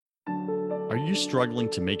Are you struggling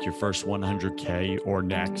to make your first 100K or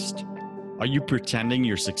next? Are you pretending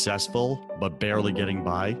you're successful but barely getting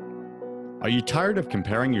by? Are you tired of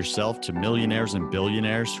comparing yourself to millionaires and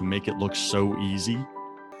billionaires who make it look so easy?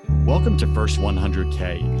 Welcome to First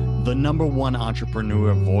 100K, the #1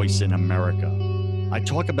 entrepreneur voice in America. I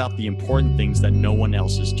talk about the important things that no one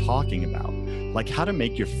else is talking about, like how to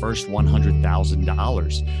make your first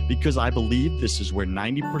 $100,000, because I believe this is where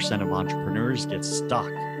 90% of entrepreneurs get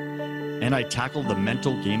stuck. And I tackle the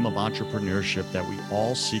mental game of entrepreneurship that we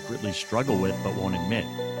all secretly struggle with but won't admit.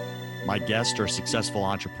 My guests are successful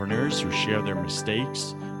entrepreneurs who share their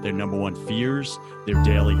mistakes, their #1 fears, their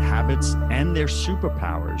daily habits, and their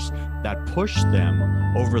superpowers that push them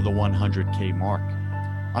over the 100K mark.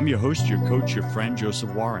 I'm your host, your coach, your friend,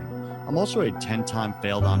 Joseph Warren. I'm also a 10-time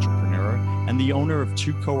failed entrepreneur and the owner of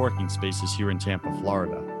 2 co-working spaces here in Tampa,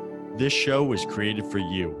 Florida. This show was created for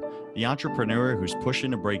you, the entrepreneur who's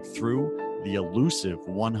pushing to break through the elusive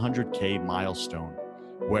 100K milestone.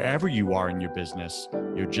 Wherever you are in your business,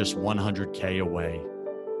 you're just 100K away.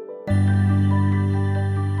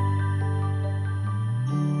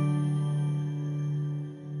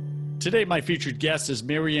 Today, my featured guest is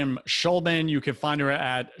Miriam Schulman. You can find her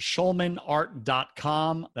at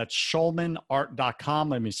schulmanart.com. That's schulmanart.com.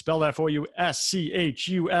 Let me spell that for you.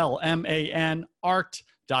 SCHULMAN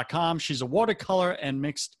art.com. She's a watercolor and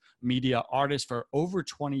mixed media artist for over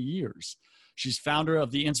 20 years. She's founder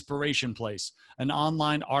of The Inspiration Place, an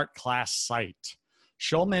online art class site.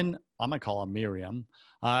 Schulman, I'm going to call her Miriam.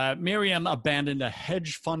 Miriam abandoned a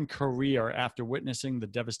hedge fund career after witnessing the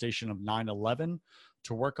devastation of 9/11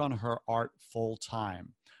 to work on her art full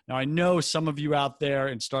time. Now, I know some of you out there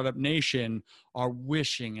in Startup Nation are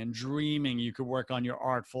wishing and dreaming you could work on your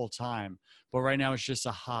art full time, but right now it's just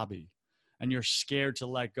a hobby. And you're scared to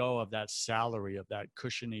let go of that salary, of that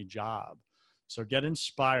cushiony job. So get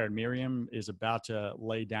inspired. Miriam is about to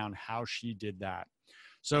lay down how she did that.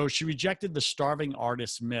 So she rejected the starving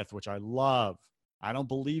artist myth, which I love. I don't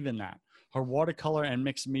believe in that. Her watercolor and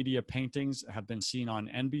mixed media paintings have been seen on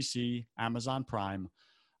NBC, Amazon Prime,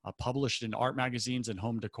 published in art magazines and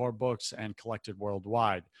home decor books, and collected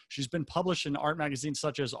worldwide. She's been published in art magazines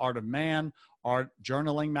such as Art of Man, Art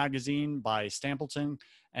Journaling Magazine by Stapleton,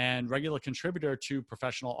 and regular contributor to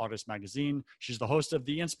Professional Artist Magazine. She's the host of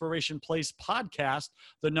the Inspiration Place podcast,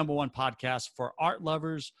 the #1 podcast for art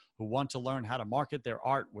lovers who want to learn how to market their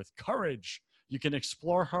art with courage. You can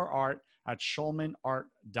explore her art at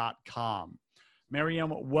schulmanart.com.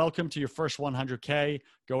 Miriam, welcome to your first 100K.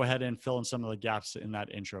 Go ahead and fill in some of the gaps in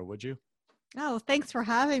that intro, would you? Oh, thanks for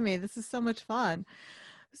having me. This is so much fun.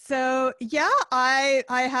 So yeah, I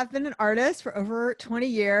have been an artist for over 20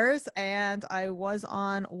 years, and I was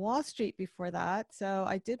on Wall Street before that. So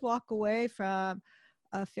I did walk away from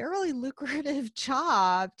a fairly lucrative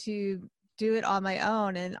job to do it on my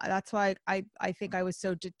own. And that's why I think I was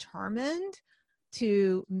so determined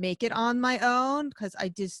to make it on my own, because I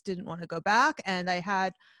just didn't want to go back. And I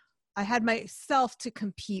had myself to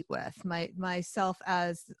compete with, myself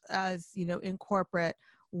as you know, in corporate,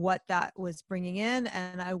 what that was bringing in.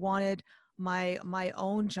 And I wanted my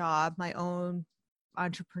own job, my own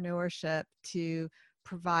entrepreneurship to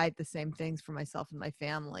provide the same things for myself and my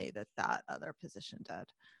family that other position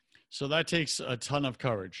did. So that takes a ton of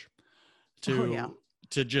courage to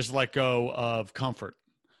just let go of comfort,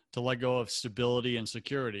 to let go of stability and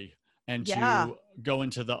security, and to go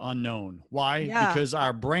into the unknown. Why? Because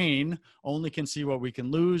our brain only can see what we can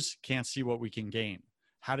lose, can't see what we can gain.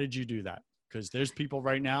 How did you do that? Because there's people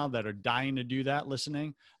right now that are dying to do that,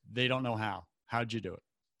 listening. They don't know how. How'd you do it?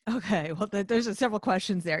 Okay, well, there's several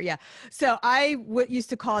questions there. Yeah. So I used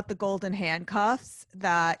to call it the golden handcuffs,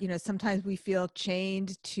 that, you know, sometimes we feel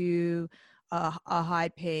chained to a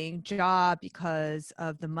high-paying job because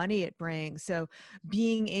of the money it brings. So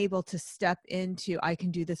being able to step into, I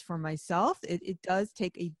can do this for myself, it does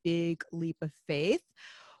take a big leap of faith.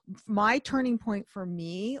 My turning point for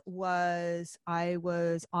me was I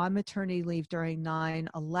was on maternity leave during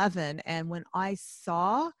 9/11. And when I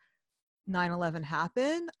saw 9/11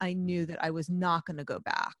 happen, I knew that I was not going to go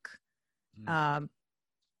back.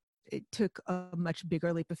 It took a much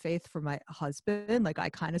bigger leap of faith for my husband. Like, I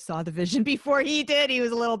kind of saw the vision before he did. He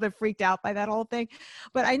was a little bit freaked out by that whole thing.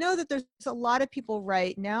 But I know that there's a lot of people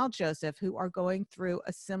right now, Joseph, who are going through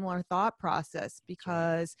a similar thought process,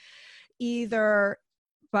 because either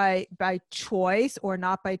by choice or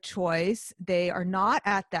not by choice, they are not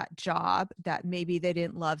at that job that maybe they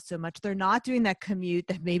didn't love so much. They're not doing that commute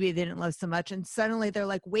that maybe they didn't love so much. And suddenly they're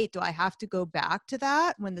like, wait, do I have to go back to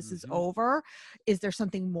that when this is over? Is there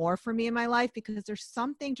something more for me in my life? Because there's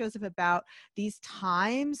something, Joseph, about these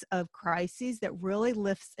times of crises that really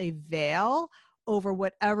lifts a veil over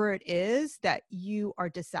whatever it is that you are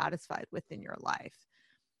dissatisfied with in your life.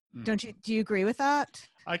 Do you agree with that?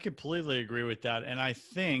 I completely agree with that. And I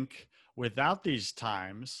think without these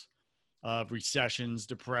times of recessions,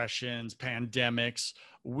 depressions, pandemics,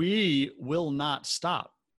 we will not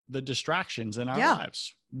stop the distractions in our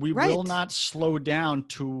lives. We will not slow down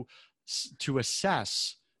to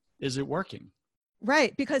assess, is it working?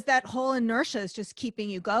 Right, because that whole inertia is just keeping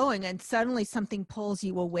you going, and suddenly something pulls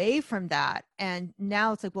you away from that. And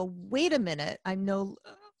now it's like, well, wait a minute.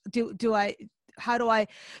 How do I?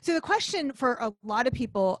 So the question for a lot of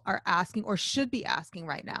people are asking, or should be asking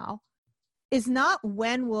right now, is not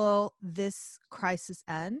when will this crisis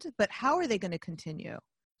end, but how are they going to continue?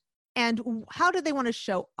 And how do they want to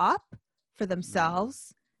show up for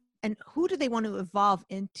themselves? And who do they want to evolve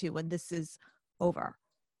into when this is over?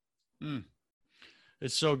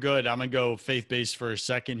 It's so good. I'm going to go faith-based for a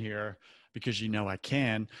second here because I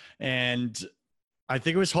can. And I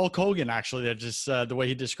think it was Hulk Hogan, actually, that just the way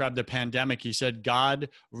he described the pandemic, he said, God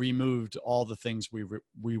removed all the things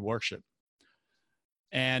we worship.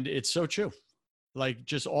 And it's so true. Like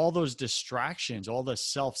just all those distractions, all the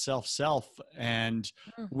self, and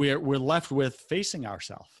we're left with facing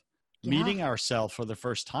ourselves, meeting ourselves for the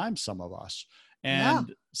first time, some of us.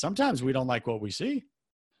 And sometimes we don't like what we see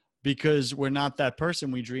because we're not that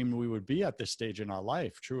person we dreamed we would be at this stage in our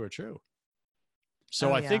life. True or true?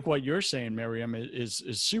 So I think what you're saying, Miriam, is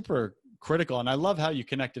super critical. And I love how you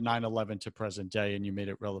connected 9/11 to present day and you made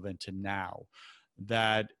it relevant to now.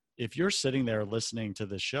 That if you're sitting there listening to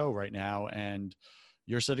the show right now and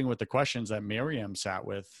you're sitting with the questions that Miriam sat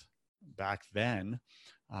with back then,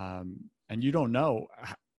 and you don't know,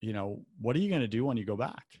 what are you going to do when you go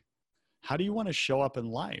back? How do you want to show up in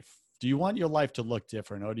life? Do you want your life to look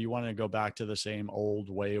different, or do you want to go back to the same old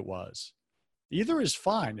way it was? Either is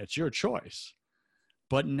fine. It's your choice.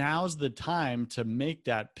 But now's the time to make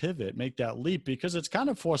that pivot, make that leap, because it's kind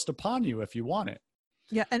of forced upon you if you want it.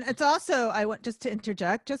 Yeah. And it's also, I want just to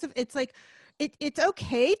interject, Joseph, it's like, it's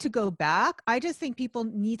okay to go back. I just think people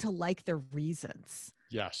need to like their reasons.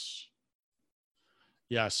 Yes.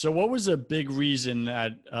 Yeah. So what was a big reason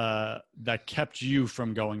that kept you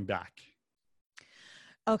from going back?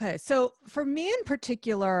 Okay. So for me in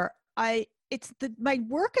particular, my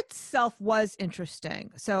work itself was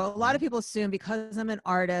interesting. So a lot of people assume because I'm an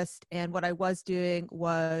artist and what I was doing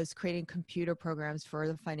was creating computer programs for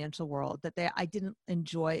the financial world that I didn't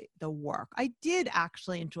enjoy the work. I did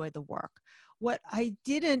actually enjoy the work. What I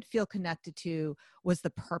didn't feel connected to was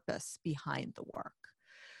the purpose behind the work.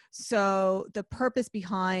 So the purpose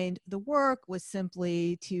behind the work was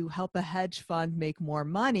simply to help a hedge fund make more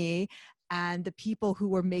money. And the people who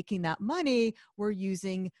were making that money were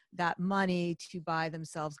using that money to buy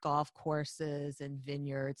themselves golf courses and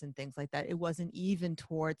vineyards and things like that. It wasn't even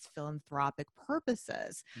towards philanthropic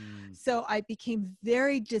purposes. So I became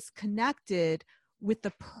very disconnected with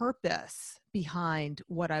the purpose behind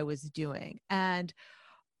what I was doing. And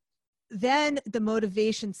then the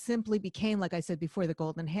motivation simply became, like I said before, the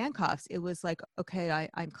golden handcuffs. It was like, okay,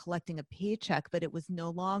 I'm collecting a paycheck, but it was no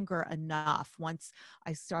longer enough. Once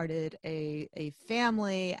I started a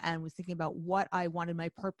family and was thinking about what I wanted my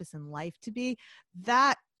purpose in life to be,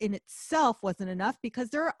 that in itself wasn't enough because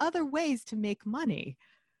there are other ways to make money.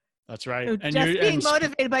 That's right. So and just being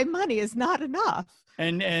motivated by money is not enough.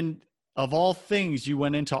 And of all things, you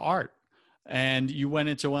went into art, and you went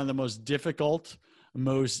into one of the most difficult,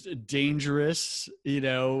 most dangerous,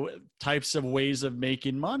 types of ways of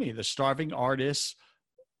making money, the starving artist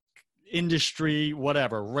industry,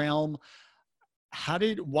 whatever realm.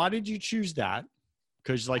 Why did you choose that?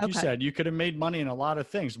 Because you said, you could have made money in a lot of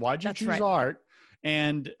things. Why did you choose art?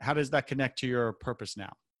 And how does that connect to your purpose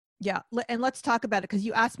now? Yeah. And let's talk about it, because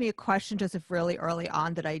you asked me a question, Joseph, really early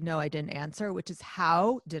on that I know I didn't answer, which is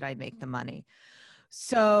how did I make the money?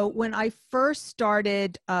 So when I first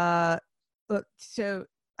started, so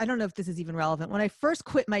I don't know if this is even relevant. When I first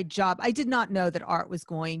quit my job, I did not know that art was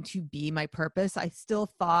going to be my purpose. I still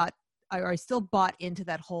thought, or I still bought into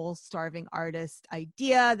that whole starving artist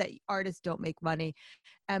idea that artists don't make money.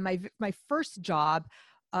 And my first job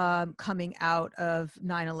coming out of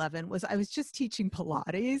 9/11 was I was just teaching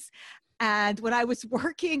Pilates. And when I was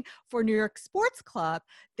working for New York Sports Club,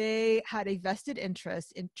 they had a vested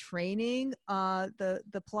interest in training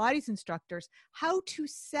the Pilates instructors how to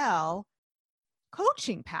sell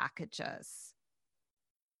coaching packages.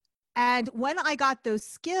 And when I got those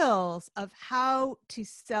skills of how to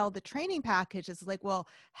sell the training packages, like, well,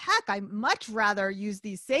 heck, I much rather use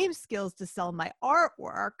these same skills to sell my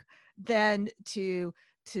artwork than to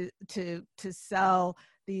sell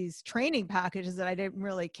these training packages that I didn't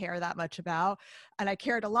really care that much about. And I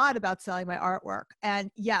cared a lot about selling my artwork.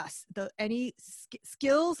 And yes,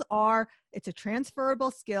 skills are, it's a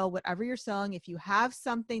transferable skill, whatever you're selling. If you have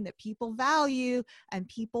something that people value and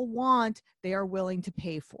people want, they are willing to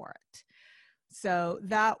pay for it. So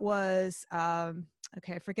that was,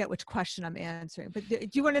 okay, I forget which question I'm answering, but do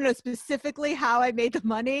you want to know specifically how I made the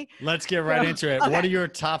money? Let's get right into it. Okay. What are your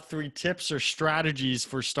top 3 tips or strategies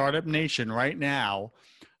for Startup Nation right now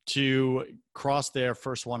to cross their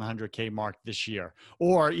first 100K mark this year,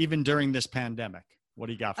 or even during this pandemic? What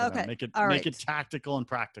do you got for them? Make it tactical and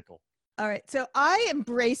practical. All right. So I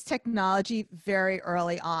embraced technology very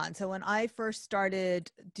early on. So when I first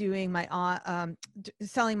started doing my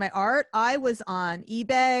selling my art, I was on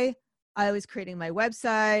eBay. I was creating my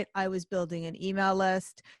website. I was building an email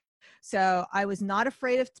list. So I was not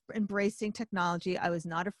afraid of embracing technology. I was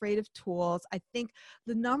not afraid of tools. I think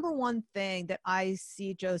the number one thing that I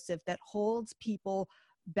see, Joseph, that holds people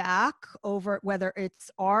back over whether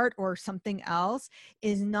it's art or something else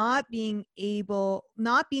is not being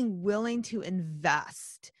willing to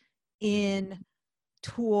invest in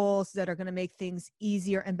tools that are going to make things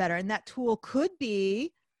easier and better. And that tool could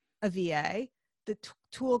be a VA. The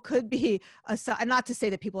tool could be not to say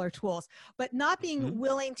that people are tools, but not being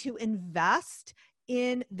willing to invest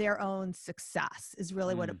in their own success is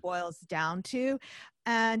really what it boils down to.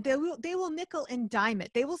 And they will nickel and dime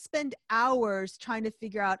it. They will spend hours trying to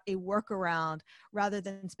figure out a workaround rather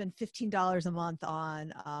than spend $15 a month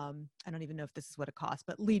on, I don't even know if this is what it costs,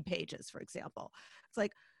 but lead pages, for example. It's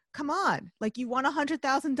like, come on, like, you want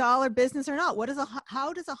 $100,000 business or not?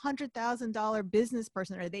 How does $100,000 business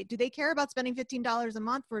person, do they care about spending $15 a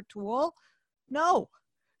month for a tool? No.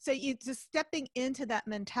 So you just stepping into that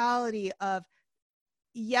mentality of,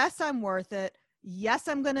 yes, I'm worth it. Yes,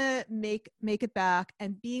 I'm going to make it back,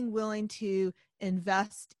 and being willing to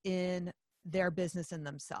invest in their business and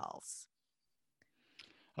themselves.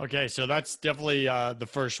 Okay, so that's definitely the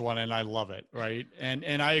first one, and I love it, right?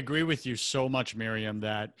 And I agree with you so much, Miriam,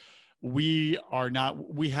 that we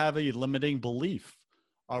have a limiting belief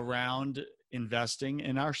around investing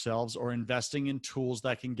in ourselves or investing in tools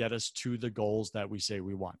that can get us to the goals that we say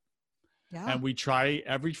we want. Yeah. And we try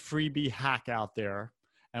every freebie hack out there,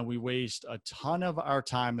 and we waste a ton of our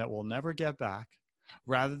time that we'll never get back,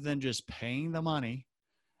 rather than just paying the money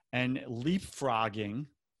and leapfrogging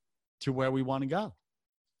to where we want to go.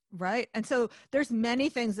 Right. And so there's many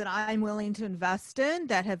things that I'm willing to invest in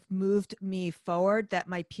that have moved me forward that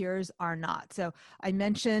my peers are not. So I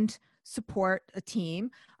mentioned support a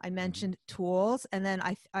team. I mentioned tools. And then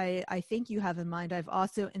I think you have in mind, I've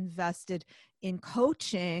also invested in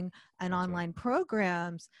coaching and online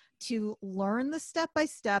programs to learn the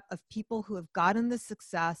step-by-step of people who have gotten the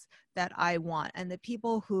success that I want. And the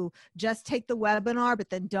people who just take the webinar, but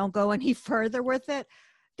then don't go any further with it,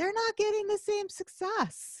 they're not getting the same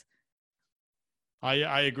success.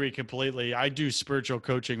 I agree completely. I do spiritual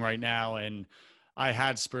coaching right now, and I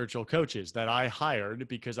had spiritual coaches that I hired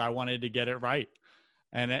because I wanted to get it right.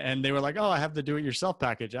 And they were like, oh, I have the do-it-yourself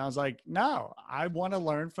package. And I was like, no, I want to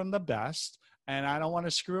learn from the best, and I don't want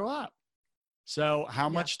to screw up. So how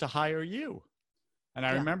much to hire you? And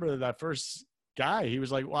I remember that first guy, he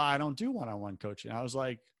was like, well, I don't do one-on-one coaching. I was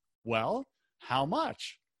like, well, how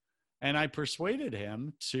much? And I persuaded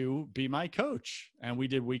him to be my coach. And we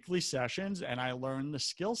did weekly sessions, and I learned the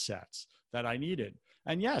skill sets that I needed.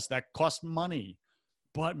 And yes, that cost money.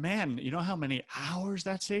 But man, you know how many hours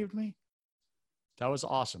that saved me? That was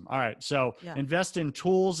awesome. All right. So invest in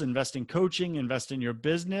tools, invest in coaching, invest in your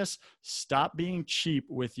business. Stop being cheap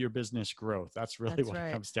with your business growth. That's really what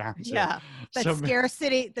it comes down to. Yeah.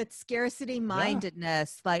 That scarcity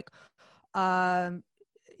mindedness. Like,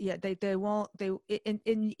 they won't,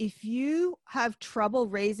 and if you have trouble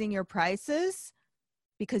raising your prices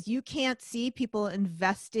because you can't see people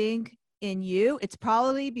investing in you, it's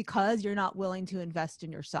probably because you're not willing to invest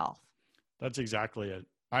in yourself. That's exactly it.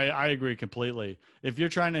 I agree completely. If you're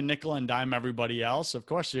trying to nickel and dime everybody else, of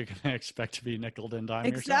course you're going to expect to be nickeled and dime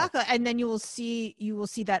yourself. Exactly. And then you will see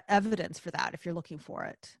that evidence for that if you're looking for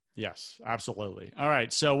it. Yes, absolutely. All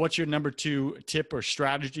right. So what's your number 2 tip or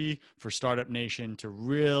strategy for Startup Nation to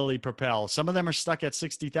really propel? Some of them are stuck at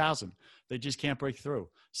 60,000. They just can't break through.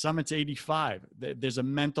 Some it's 85. There's a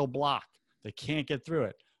mental block. They can't get through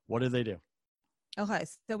it. What do they do? Okay,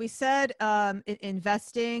 so we said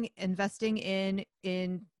investing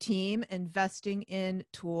in team, investing in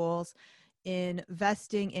tools,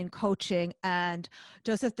 investing in coaching, and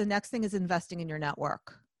Joseph, the next thing is investing in your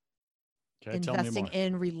network, Okay, tell me investing more.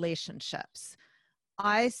 in relationships.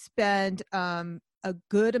 I spend a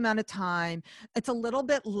good amount of time. It's a little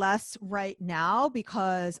bit less right now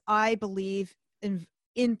because I believe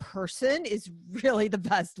in person is really the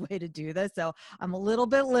best way to do this. So I'm a little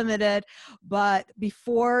bit limited, but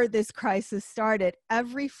before this crisis started,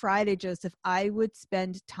 every Friday, Joseph, I would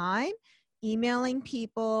spend time emailing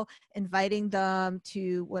people, inviting them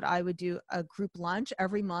to what I would do a group lunch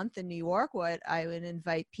every month in New York, what I would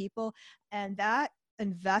invite people. And that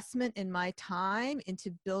investment in my time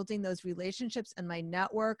into building those relationships and my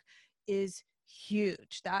network is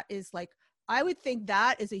huge. That is like, I would think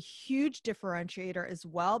that is a huge differentiator as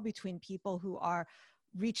well between people who are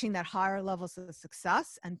reaching that higher levels of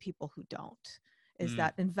success and people who don't, is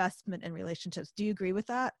that investment in relationships. Do you agree with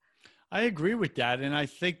that? I agree with that. And I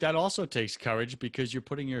think that also takes courage because you're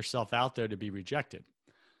putting yourself out there to be rejected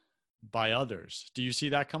by others. Do you see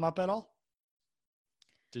that come up at all?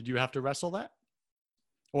 Did you have to wrestle that?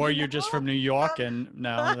 Or you're just from New York and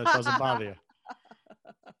no, that doesn't bother you?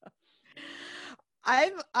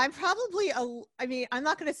 I'm probably I mean, I'm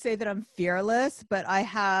not going to say that I'm fearless, but I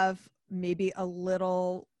have maybe a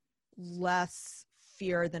little less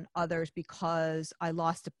fear than others because I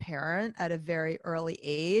lost a parent at a very early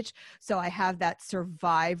age. So I have that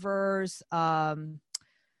survivor's, I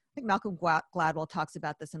think Malcolm Gladwell talks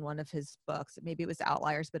about this in one of his books. Maybe it was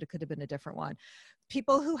Outliers, but it could have been a different one.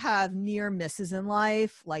 People who have near misses in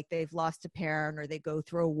life, like they've lost a parent or they go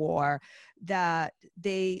through a war, that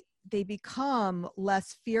they become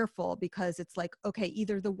less fearful because it's like, okay,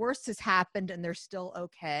 either the worst has happened and they're still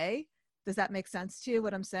okay. Does that make sense to you,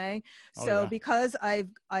 what I'm saying? Oh, So yeah. because I've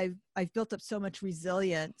built up so much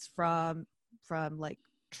resilience from like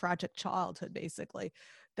tragic childhood, basically,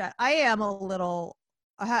 that I am a little,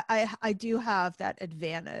 I do have that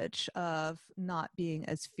advantage of not being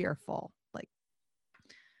as fearful. Like,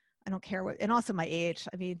 I don't care what, and also my age.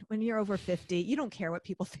 I mean, when you're over 50, you don't care what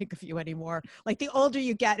people think of you anymore. Like the older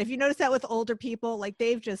you get, if you notice that with older people, like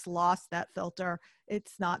they've just lost that filter. It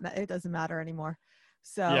doesn't matter anymore.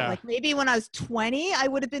 So Yeah. like maybe when I was 20, I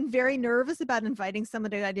would have been very nervous about inviting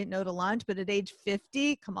somebody I didn't know to lunch, but at age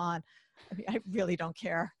 50, come on. I mean, I really don't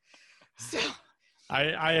care. So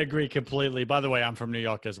I agree completely. By the way, I'm from New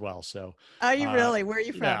York as well. So are you really? Where are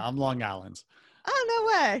you from? Yeah, I'm Long Island.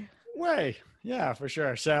 Oh, no way. Yeah, for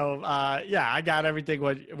sure. So yeah, I got everything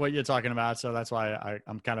what you're talking about. So that's why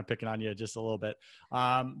I'm kind of picking on you just a little bit.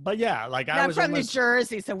 But yeah, like No, I'm from New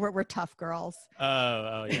Jersey, so we're tough girls.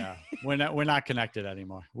 Oh yeah. We're not connected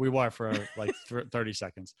anymore. We were for like 30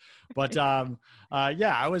 seconds. But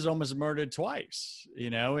yeah, I was almost murdered twice,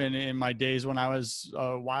 you know, in my days when I was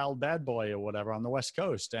a wild bad boy or whatever on the West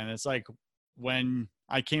Coast. And it's like when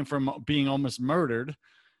I came from being almost murdered,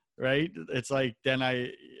 right? It's like then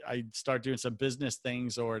I start doing some business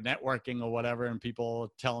things or networking or whatever, and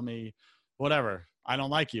people tell me whatever, I don't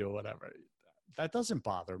like you or whatever. That doesn't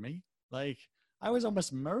bother me. Like I was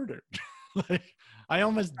almost murdered. Like I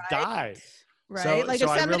almost died. Right. So, like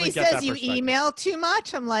so if somebody really says you email too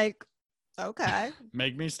much, I'm like, okay.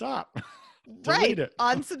 Make me stop. Right. Delete it.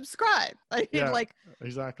 Unsubscribe. I mean, Yeah, like,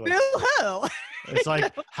 exactly. boo-hoo. It's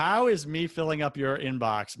like, how is me filling up your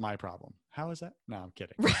inbox my problem? How is that? No, I'm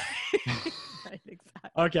kidding. Right,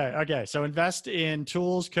 exactly. Okay. So invest in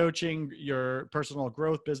tools, coaching, your personal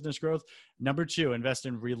growth, business growth. Number 2, invest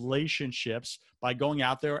in relationships by going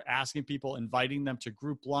out there, asking people, inviting them to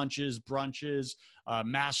group lunches, brunches,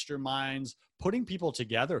 masterminds, putting people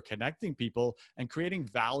together, connecting people, and creating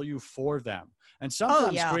value for them. And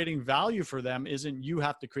sometimes creating value for them isn't you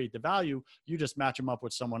have to create the value. You just match them up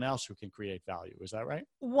with someone else who can create value. Is that right?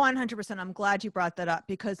 100%. I'm glad you brought that up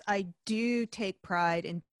because I do take pride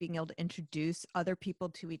in being able to introduce other people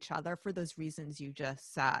to each other for those reasons you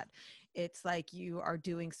just said. It's like you are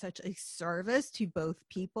doing such a service to both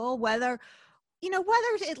people, whether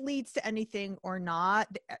it leads to anything or not,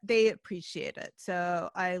 they appreciate it. So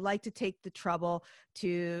I like to take the trouble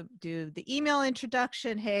to do the email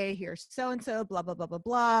introduction. Hey, here's so-and-so, blah, blah, blah, blah,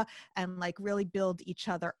 blah. And like really build each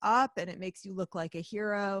other up. And it makes you look like a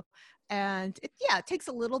hero. And it takes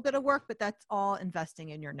a little bit of work, but that's all investing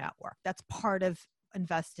in your network. That's part of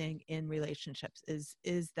investing in relationships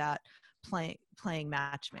is that playing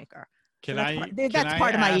matchmaker. That's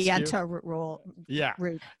part of my Yenta rule. Yeah.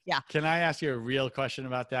 Route. Yeah. Can I ask you a real question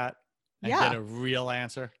about that and get a real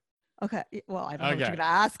answer? Okay. Well, I don't know what you're going to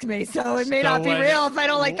ask me, so it may not be real if I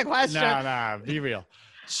don't like the question. No, be real.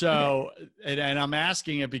 So, and I'm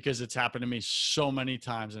asking it because it's happened to me so many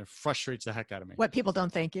times and it frustrates the heck out of me. What, people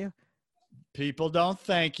don't thank you? People don't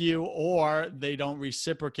thank you, or they don't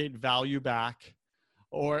reciprocate value back,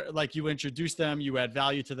 or like you introduce them, you add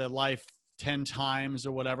value to their life 10 times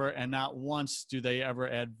or whatever, and not once do they ever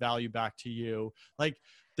add value back to you. Like,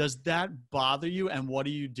 does that bother you? And what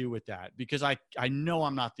do you do with that? Because I know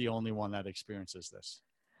I'm not the only one that experiences this.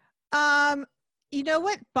 You know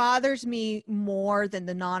what bothers me more than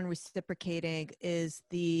the non-reciprocating is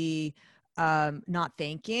the not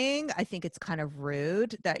thanking. I think it's kind of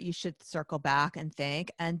rude that you should circle back and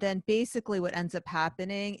thank. And then basically what ends up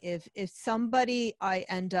happening, if somebody I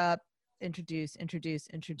end up introduce,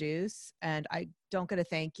 and I don't get a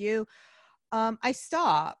thank you, I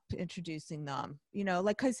stop introducing them, you know,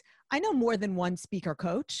 like, cause I know more than one speaker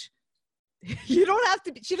coach. You don't have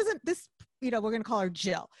to be, she doesn't, this, you know, we're going to call her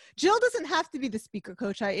Jill. Jill doesn't have to be the speaker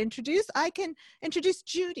coach I introduce. I can introduce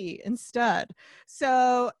Judy instead.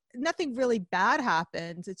 So nothing really bad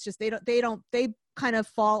happens. It's just, they kind of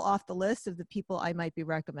fall off the list of the people I might be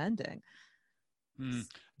recommending.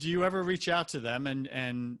 Do you ever reach out to them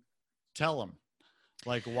and tell them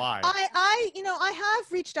like why? I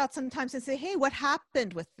have reached out sometimes and say, hey, what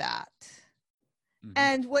happened with that? Mm-hmm.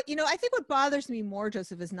 And what, you know, I think what bothers me more,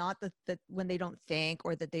 Joseph, is not that when they don't thank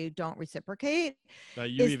or that they don't reciprocate,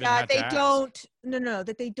 is that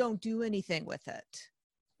they don't do anything with it.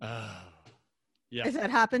 Yeah. Has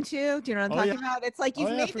that happened to you? Do you know what I'm talking about? It's like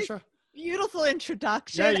you've made this beautiful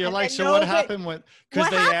introduction. Yeah, you're like, so what happened with,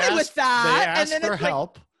 because they asked for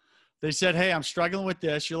help. They said, hey, I'm struggling with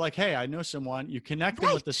this. You're like, hey, I know someone. You connect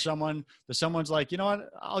them with someone's like, you know what?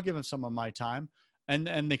 I'll give them some of my time.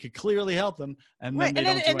 And they could clearly help them. And then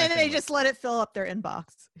they just let it fill up their inbox.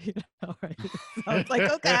 You know, right? So it's like,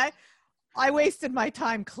 okay, I wasted my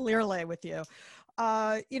time clearly with you.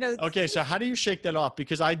 You know. Okay, so how do you shake that off?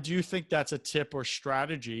 Because I do think that's a tip or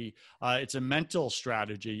strategy. It's a mental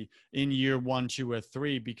strategy in year 1, 2, or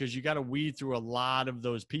 3, because you got to weed through a lot of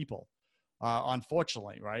those people.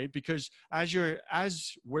 Unfortunately, right? Because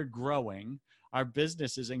as we're growing our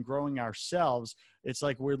businesses and growing ourselves, it's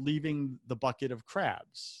like we're leaving the bucket of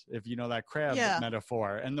crabs, if you know that crab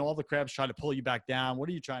metaphor, and all the crabs try to pull you back down. What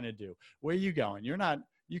are you trying to do? Where are you going?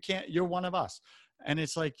 You're one of us. And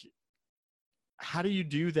it's like, how do you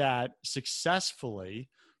do that successfully?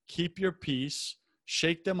 Keep your peace,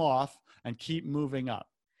 shake them off, and keep moving up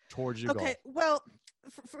towards your goal. Okay, well,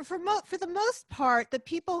 for the most part, the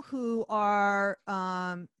people who are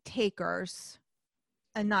takers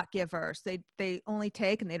and not givers, they only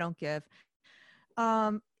take and they don't give.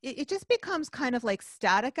 It just becomes kind of like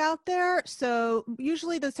static out there. So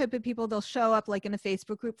usually those type of people, they'll show up like in a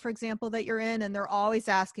Facebook group, for example, that you're in, and they're always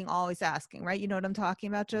asking, right? You know what I'm talking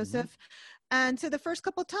about, Joseph? Mm-hmm. And so the first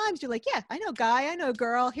couple of times you're like, yeah, I know guy, I know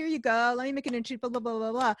girl, here you go. Let me make an entry, blah, blah, blah,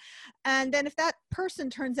 blah, blah. And then if that person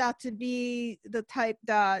turns out to be the type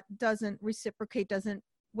that doesn't reciprocate, doesn't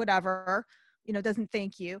whatever, you know, doesn't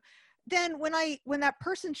thank you, then when that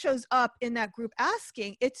person shows up in that group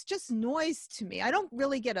asking, it's just noise to me. I don't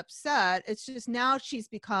really get upset. It's just now she's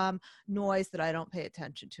become noise that I don't pay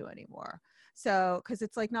attention to anymore. So, because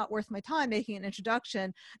it's like not worth my time making an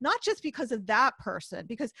introduction, not just because of that person,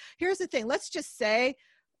 because here's the thing. Let's just say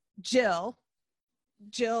Jill,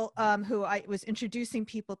 who I was introducing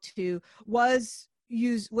people to, was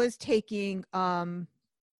taking,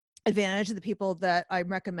 advantage of the people that I'm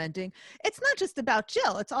recommending. It's not just about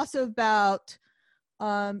Jill. It's also about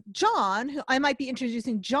John, who I might be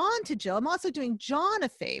introducing John to Jill. I'm also doing John a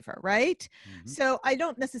favor, right? Mm-hmm. So I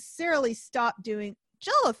don't necessarily stop doing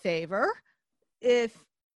Jill a favor if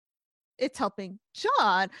it's helping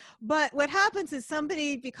John. But what happens is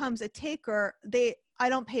somebody becomes a taker. I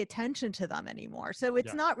don't pay attention to them anymore. So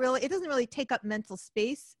it's not really, it doesn't really take up mental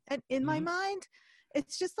space in my mind.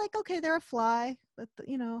 It's just like, okay, they're a fly, but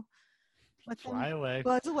you know, fly away.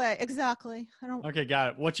 Buzz away. Exactly. Okay, got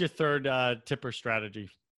it. What's your third tipper strategy?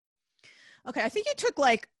 Okay, I think you took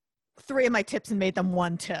like 3 of my tips and made them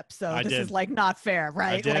 1 tip. So this is like not fair,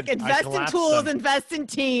 right? Like invest in tools, invest in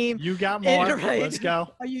team. You got more. Right? Let's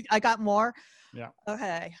go. I got more. Yeah.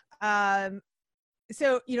 Okay.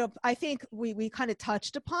 So, you know, I think we kind of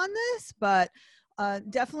touched upon this, but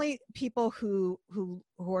definitely people who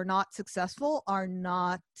are not successful are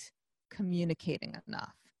not communicating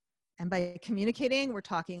enough. And by communicating, we're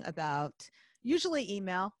talking about usually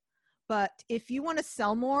email. But if you want to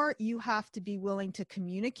sell more, you have to be willing to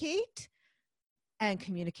communicate and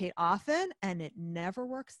communicate often. And it never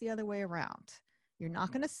works the other way around. You're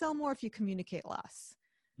not going to sell more if you communicate less.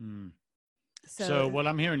 So what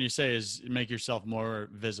I'm hearing you say is make yourself more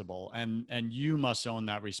visible, and you must own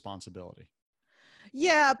that responsibility.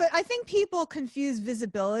 Yeah, but I think people confuse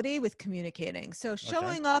visibility with communicating. So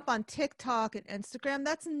showing up on TikTok and Instagram,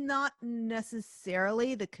 that's not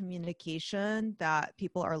necessarily the communication that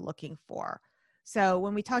people are looking for. So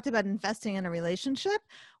when we talked about investing in a relationship,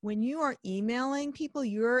 when you are emailing people,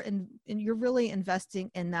 you're really investing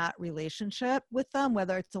in that relationship with them,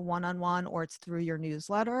 whether it's a one-on-one or it's through your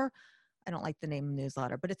newsletter. I don't like the name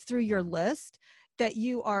newsletter, but it's through your list that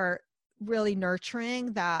you are really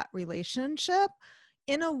nurturing that relationship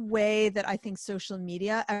in a way that I think social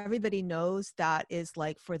media, everybody knows that is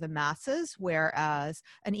like for the masses, whereas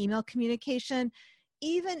an email communication,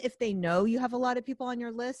 even if they know you have a lot of people on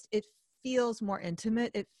your list, it feels more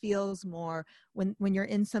intimate. It feels more when you're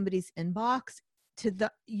in somebody's inbox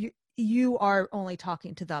you are only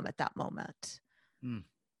talking to them at that moment.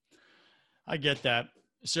 I get that.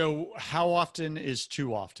 So how often is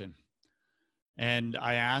too often? And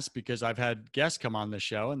I ask because I've had guests come on the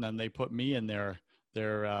show and then they put me in their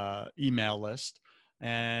email list.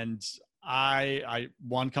 And I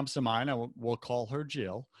one comes to mind. We'll call her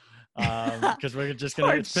Jill because we're just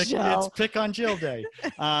going to, it's pick on Jill day.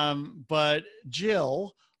 But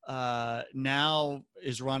Jill now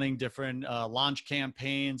is running different launch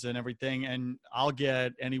campaigns and everything. And I'll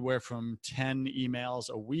get anywhere from 10 emails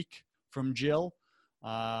a week from Jill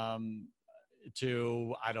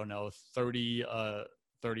to, I don't know, 30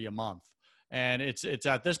 a month. And it's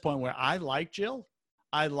at this point where I like Jill.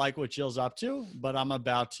 I like what Jill's up to, but I'm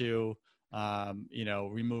about to,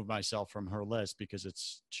 remove myself from her list because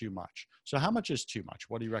it's too much. So how much is too much?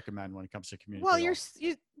 What do you recommend when it comes to communicating?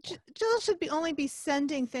 Well, Jill should only be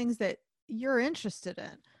sending things that you're interested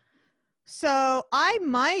in. So I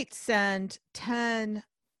might send 10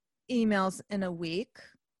 emails in a week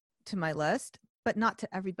to my list, but not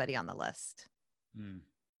to everybody on the list.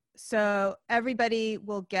 So everybody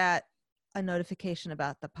will get a notification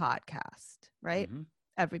about the podcast, right?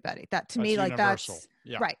 Everybody. That's me, like universal.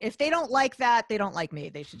 Right. If they don't like that, they don't like me.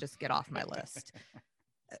 They should just get off my list.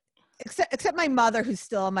 Except my mother, who's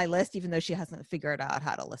still on my list, even though she hasn't figured out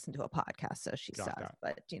how to listen to a podcast. So she says,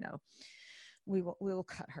 but we will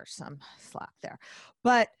cut her some slack there.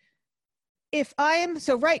 But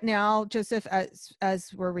so right now, Joseph,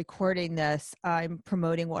 as we're recording this, I'm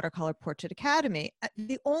promoting Watercolor Portrait Academy.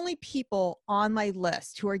 The only people on my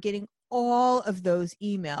list who are getting all of those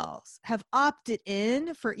emails have opted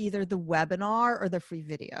in for either the webinar or the free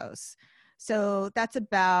videos. So that's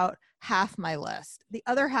about half my list. The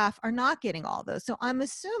other half are not getting all those. So I'm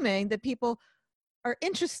assuming that people are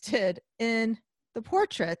interested in the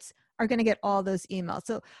portraits are going to get all those emails.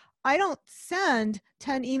 So I don't send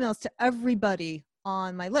 10 emails to everybody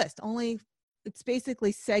on my list. It's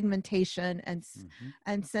basically segmentation and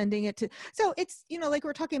sending it to, so it's, like we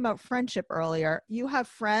were talking about friendship earlier. You have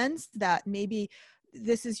friends that maybe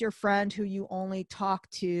this is your friend who you only talk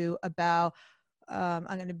to about, I'm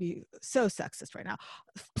going to be so sexist right now,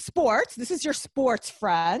 sports. This is your sports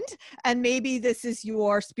friend. And maybe this is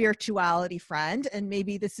your spirituality friend. And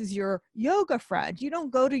maybe this is your yoga friend. You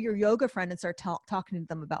don't go to your yoga friend and start talking to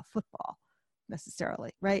them about football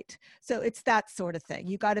necessarily, right? So it's that sort of thing.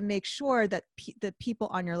 You got to make sure that the people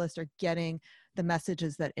on your list are getting the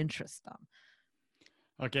messages that interest them.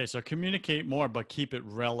 Okay, so communicate more, but keep it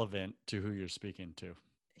relevant to who you're speaking to.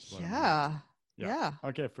 Yeah.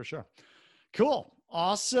 Okay, for sure. Cool.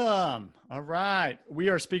 Awesome. All right. We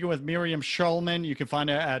are speaking with Miriam Schulman. You can find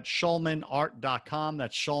her at schulmanart.com.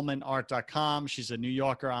 That's schulmanart.com. She's a New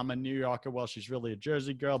Yorker. I'm a New Yorker. Well, she's really a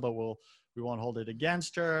Jersey girl, but we won't hold it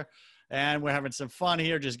against her. And we're having some fun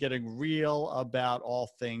here, just getting real about all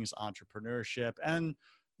things entrepreneurship and,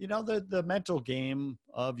 the mental game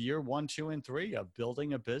of year 1, 2, and 3 of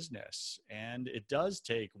building a business. And it does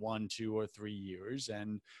take 1, 2, or 3 years,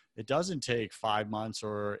 and it doesn't take 5 months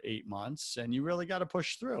or 8 months. And you really got to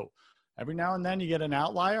push through. Every now and then you get an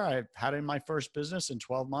outlier. I had in my first business in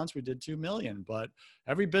 12 months, we did 2 million, but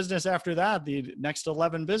every business after that, the next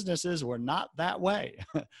 11 businesses were not that way.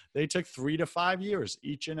 They took 3 to 5 years,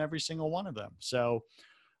 each and every single one of them. So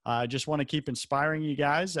I just want to keep inspiring you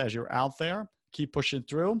guys as you're out there. Keep pushing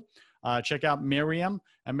through. Check out Miriam.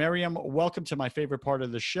 And Miriam, welcome to my favorite part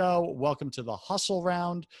of the show. Welcome to the hustle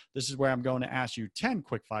round. This is where I'm going to ask you 10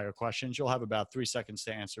 quick fire questions. You'll have about 3 seconds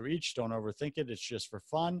to answer each. Don't overthink it. It's just for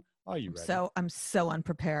fun. Are you ready? I'm so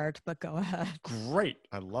unprepared, but go ahead. Great.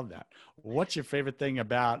 I love that. What's your favorite thing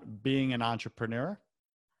about being an entrepreneur?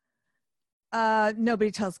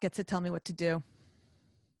 Nobody gets to tell me what to do.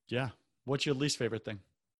 Yeah. What's your least favorite thing?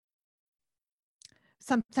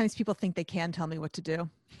 Sometimes people think they can tell me what to do.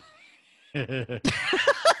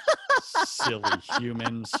 Silly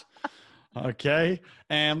humans. Okay.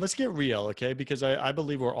 And let's get real, okay? Because I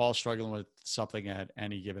believe we're all struggling with something at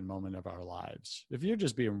any given moment of our lives. If you're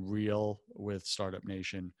just being real with Startup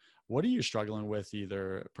Nation, what are you struggling with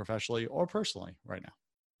either professionally or personally right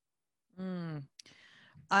now?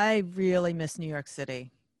 I really miss New York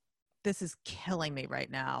City. This is killing me right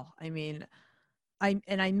now. I mean,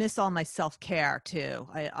 I miss all my self-care too.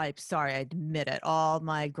 I'm sorry, I admit it. All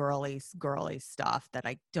my girly stuff that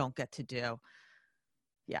I don't get to do.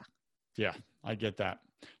 Yeah. Yeah, I get that.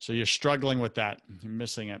 So you're struggling with that. You're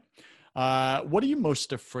missing it. What are you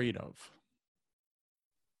most afraid of?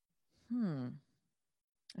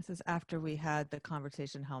 This is after we had the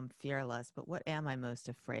conversation how I'm fearless, but what am I most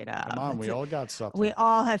afraid of? Come on, we all got something. We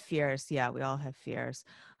all have fears. Yeah, we all have fears.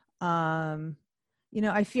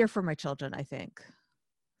 I fear for my children, I think.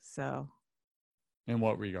 So. In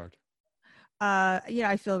what regard?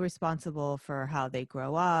 I feel responsible for how they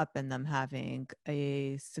grow up and them having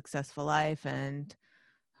a successful life, and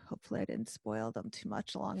hopefully I didn't spoil them too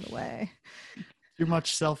much along the way. Too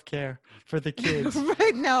much self-care for the kids.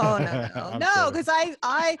 Right? No, because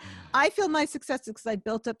I feel my success because I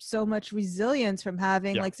built up so much resilience from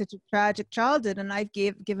having like such a tragic childhood, and I've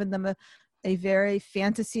given them a very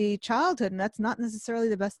fantasy childhood, and that's not necessarily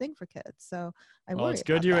the best thing for kids. So I worry. It's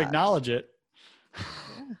good you acknowledge it.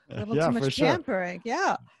 A little too much pampering. Sure.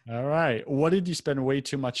 Yeah. All right. What did you spend way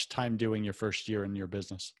too much time doing your first year in your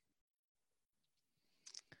business?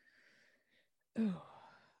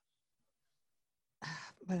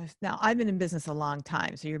 Now I've been in business a long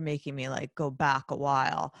time, so you're making me like go back a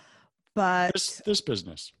while. But this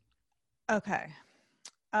business. Okay.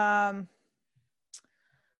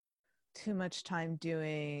 Too much time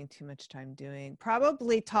doing.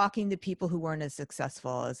 Probably talking to people who weren't as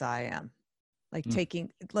successful as I am. Like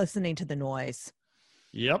listening to the noise.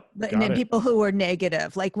 Yep. And then people who were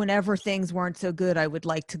negative, like whenever things weren't so good, I would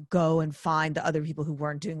like to go and find the other people who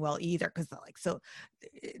weren't doing well either. Cause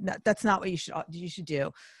that's not what you should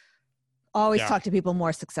do. Always talk to people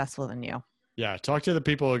more successful than you. Yeah. Talk to the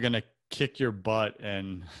people who are going to kick your butt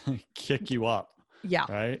and kick you up. Yeah.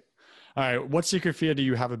 Right. All right. What secret fear do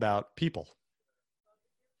you have about people?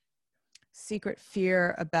 Secret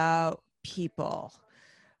fear about people.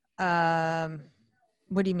 What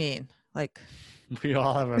do you mean? Like, we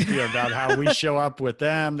all have a fear about how we show up with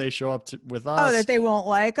them. They show up with us. Oh, that they won't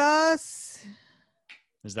like us.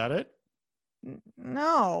 Is that it?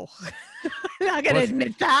 No, I'm not going to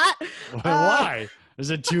admit that. Why?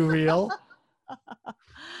 Is it too real?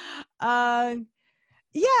 Yeah,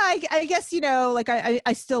 I guess, like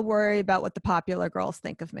I still worry about what the popular girls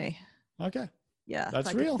think of me. Okay. Yeah.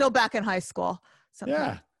 That's real. Still back in high school. Sometimes.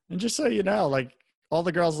 Yeah. And just so you know, like all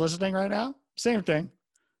the girls listening right now, same thing.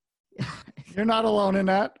 You're not alone in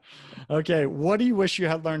that. Okay. What do you wish you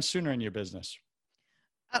had learned sooner in your business?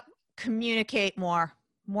 Communicate more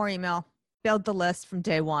email, build the list from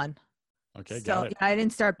day one. Okay. So got it. I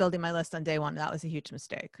didn't start building my list on day one. That was a huge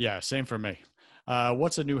mistake. Yeah. Same for me.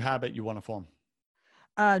 What's a new habit you want to form?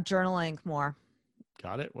 Journaling more.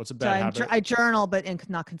 Got it. What's a bad habit? I journal, but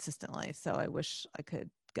not consistently. So I wish I could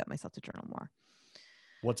get myself to journal more.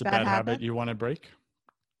 What's a bad habit you want to break?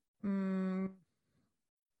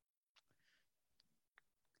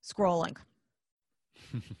 Scrolling.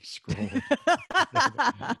 Scrolling.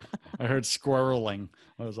 I heard squirreling.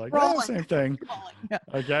 I was like, same thing. Yeah.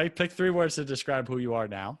 Okay. Pick 3 words to describe who you are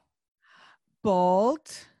now.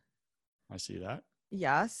 Bold. I see that.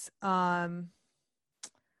 Yes.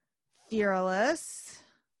 Fearless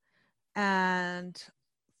and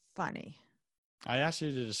funny. I asked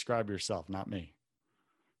you to describe yourself, not me.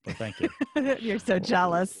 But thank you. You're so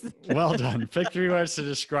jealous. Well done. Pick 3 words to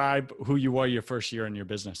describe who you were your first year in your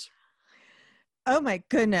business. Oh my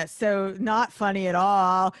goodness. So not funny at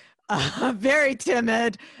all. Very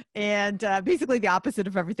timid and basically the opposite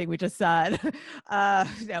of everything we just said.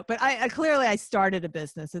 No, but I clearly started a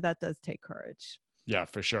business, so that does take courage. Yeah,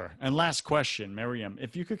 for sure. And last question, Miriam,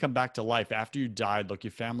 if you could come back to life after you died, look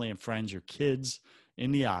your family and friends, your kids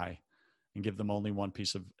in the eye and give them only one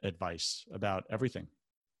piece of advice about everything,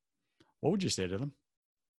 what would you say to them?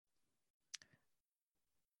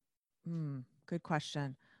 Good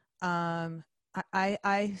question. I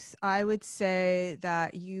would say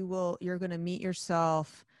that you're going to meet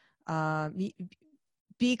yourself, be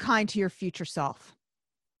kind to your future self.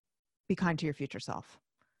 Be kind to your future self.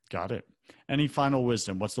 Got it. Any final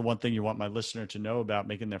wisdom? What's the one thing you want my listener to know about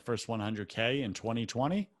making their first 100K in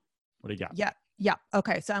 2020? What do you got? Yeah.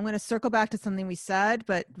 Okay. So I'm going to circle back to something we said,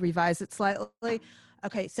 but revise it slightly.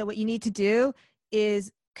 Okay. So what you need to do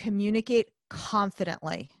is communicate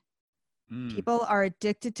confidently. People are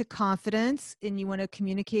addicted to confidence, and you want to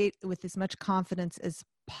communicate with as much confidence as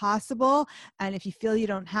possible. And if you feel you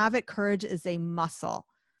don't have it, courage is a muscle.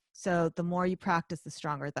 So the more you practice, the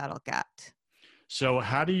stronger that'll get. So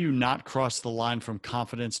how do you not cross the line from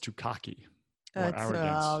confidence to cocky or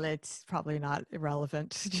arrogance? It's probably not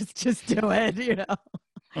irrelevant. Just do it, you know.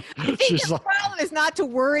 I think the problem is not to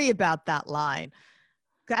worry about that line.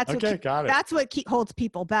 Got it. That's what holds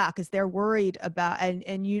people back, is they're worried about,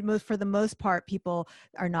 and you, for the most part, people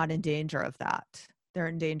are not in danger of that. They're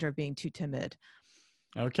in danger of being too timid.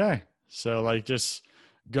 Okay. So like, just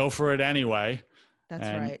go for it anyway. That's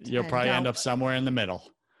right. You'll probably end up somewhere in the middle.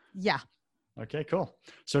 Yeah. Okay, cool.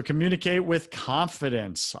 So communicate with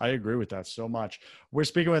confidence. I agree with that so much. We're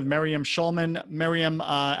speaking with Miriam Schulman. Miriam,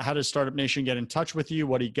 how does Startup Nation get in touch with you?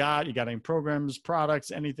 What do you got? You got any programs,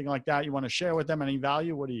 products, anything like that you want to share with them? Any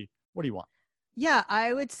value? What do you want? Yeah,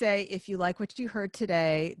 I would say if you like what you heard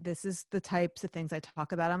today, this is the types of things I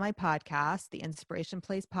talk about on my podcast, the Inspiration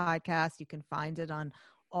Place podcast. You can find it on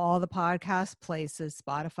all the podcast places,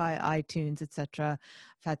 Spotify, iTunes, etc.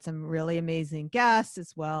 I've had some really amazing guests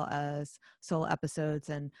as well as solo episodes.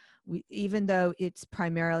 And even though it's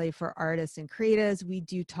primarily for artists and creatives, we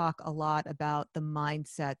do talk a lot about the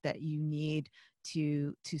mindset that you need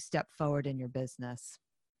to step forward in your business.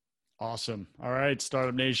 Awesome. All right,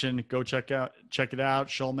 Startup Nation, go check it out,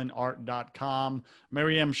 schulmanart.com.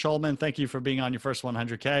 Miriam Schulman, thank you for being on your first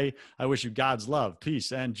 100K. I wish you God's love,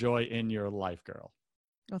 peace, and joy in your life, girl.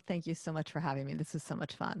 Well, thank you so much for having me. This was so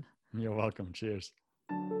much fun. You're welcome. Cheers.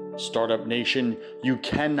 Startup Nation, you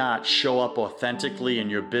cannot show up authentically in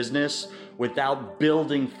your business without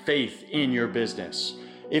building faith in your business.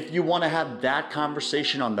 If you want to have that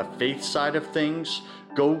conversation on the faith side of things,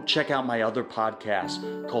 go check out my other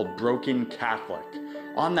podcast called Broken Catholic.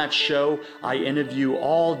 On that show, I interview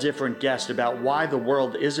all different guests about why the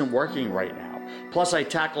world isn't working right now. Plus, I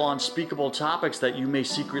tackle unspeakable topics that you may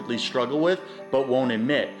secretly struggle with, but won't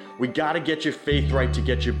admit. We got to get your faith right to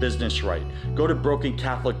get your business right. Go to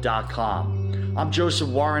brokencatholic.com. I'm Joseph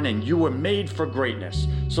Warren, and you were made for greatness.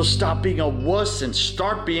 So stop being a wuss and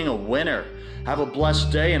start being a winner. Have a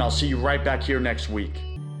blessed day, and I'll see you right back here next week.